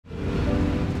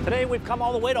Today we've come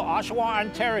all the way to Oshawa,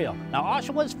 Ontario. Now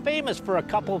Oshawa is famous for a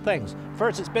couple of things.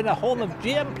 First, it's been a home of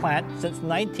GM plant since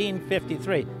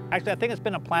 1953. Actually, I think it's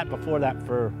been a plant before that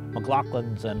for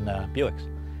McLaughlin's and Buicks.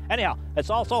 Anyhow,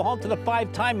 it's also home to the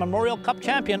 5-time Memorial Cup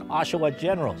champion Oshawa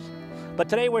Generals. But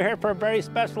today we're here for a very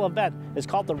special event. It's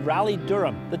called the Rally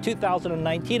Durham, the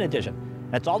 2019 edition.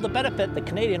 And it's all to benefit the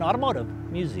Canadian Automotive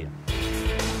Museum.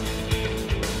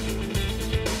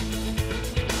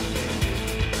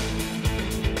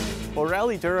 Well,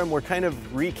 Rally Durham, we're kind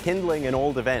of rekindling an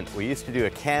old event. We used to do a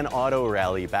Can Auto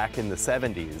rally back in the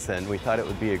 70s, and we thought it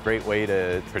would be a great way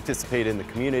to participate in the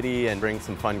community and bring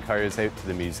some fun cars out to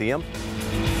the museum.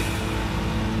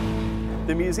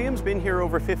 The museum's been here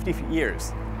over 50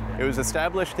 years. It was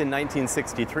established in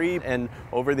 1963, and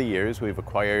over the years we've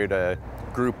acquired a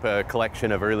group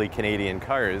collection of early Canadian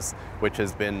cars, which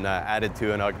has been added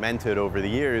to and augmented over the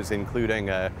years, including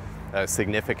a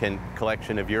significant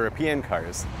collection of European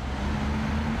cars.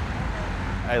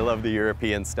 I love the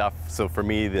European stuff, so for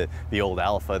me the old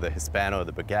Alfa, the Hispano,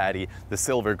 the Bugatti, the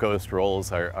Silver Ghost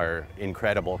Rolls are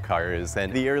incredible cars,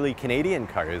 and the early Canadian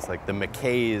cars like the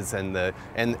Mackays and the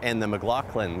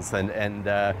McLaughlins and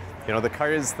you know, the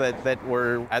cars that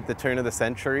were at the turn of the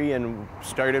century and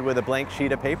started with a blank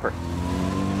sheet of paper.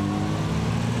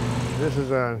 This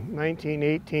is a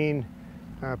 1918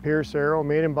 Pierce Arrow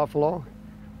made in Buffalo.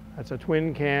 That's a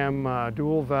twin cam,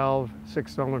 dual valve,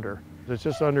 6-cylinder. It's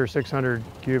just under 600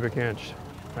 cubic inch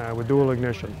with dual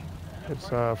ignition. It's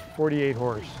 48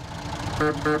 horse.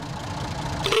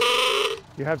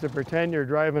 You have to pretend you're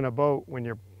driving a boat when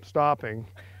you're stopping.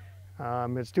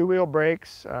 It's 2-wheel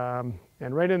brakes, and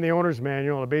right in the owner's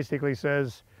manual it basically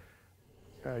says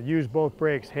use both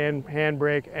brakes, hand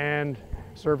brake and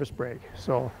surface brake.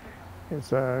 So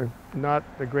it's not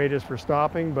the greatest for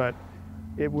stopping, but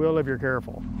it will if you're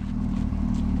careful.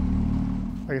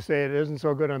 Like I say, it isn't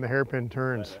so good on the hairpin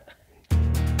turns.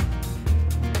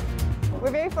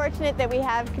 We're very fortunate that we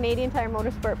have Canadian Tire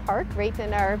Motorsport Park right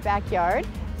in our backyard.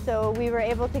 So we were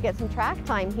able to get some track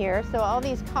time here. So all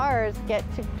these cars get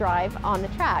to drive on the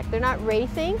track. They're not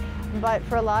racing, but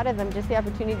for a lot of them, just the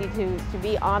opportunity to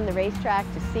be on the racetrack,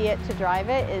 to see it, to drive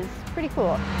it is pretty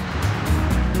cool.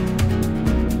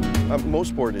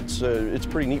 Motorsport, it's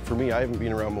pretty neat for me. I haven't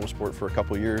been around motorsport for a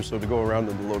couple of years, so to go around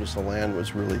in the Lotus Elan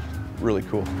was really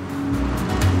cool.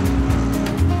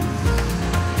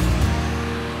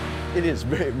 It is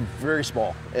very, very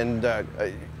small, and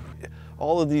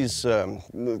all of these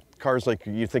cars, like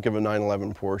you think of a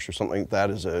 911 Porsche or something like that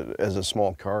as a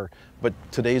small car, but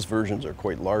today's versions are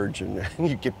quite large, and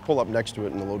you can pull up next to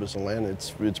it in the Lotus Elan,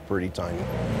 it's pretty tiny.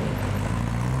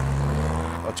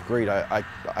 That's great. I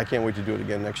can't wait to do it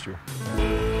again next year.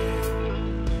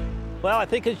 Well, I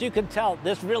think as you can tell,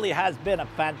 this really has been a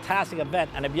fantastic event.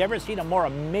 And have you ever seen a more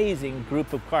amazing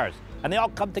group of cars? And they all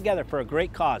come together for a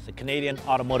great cause, the Canadian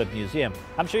Automotive Museum.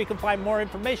 I'm sure you can find more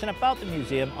information about the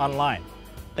museum online.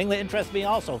 The thing that interests me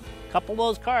also, a couple of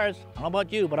those cars, I don't know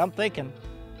about you, but I'm thinking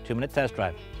 2-minute test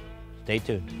drive. Stay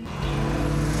tuned.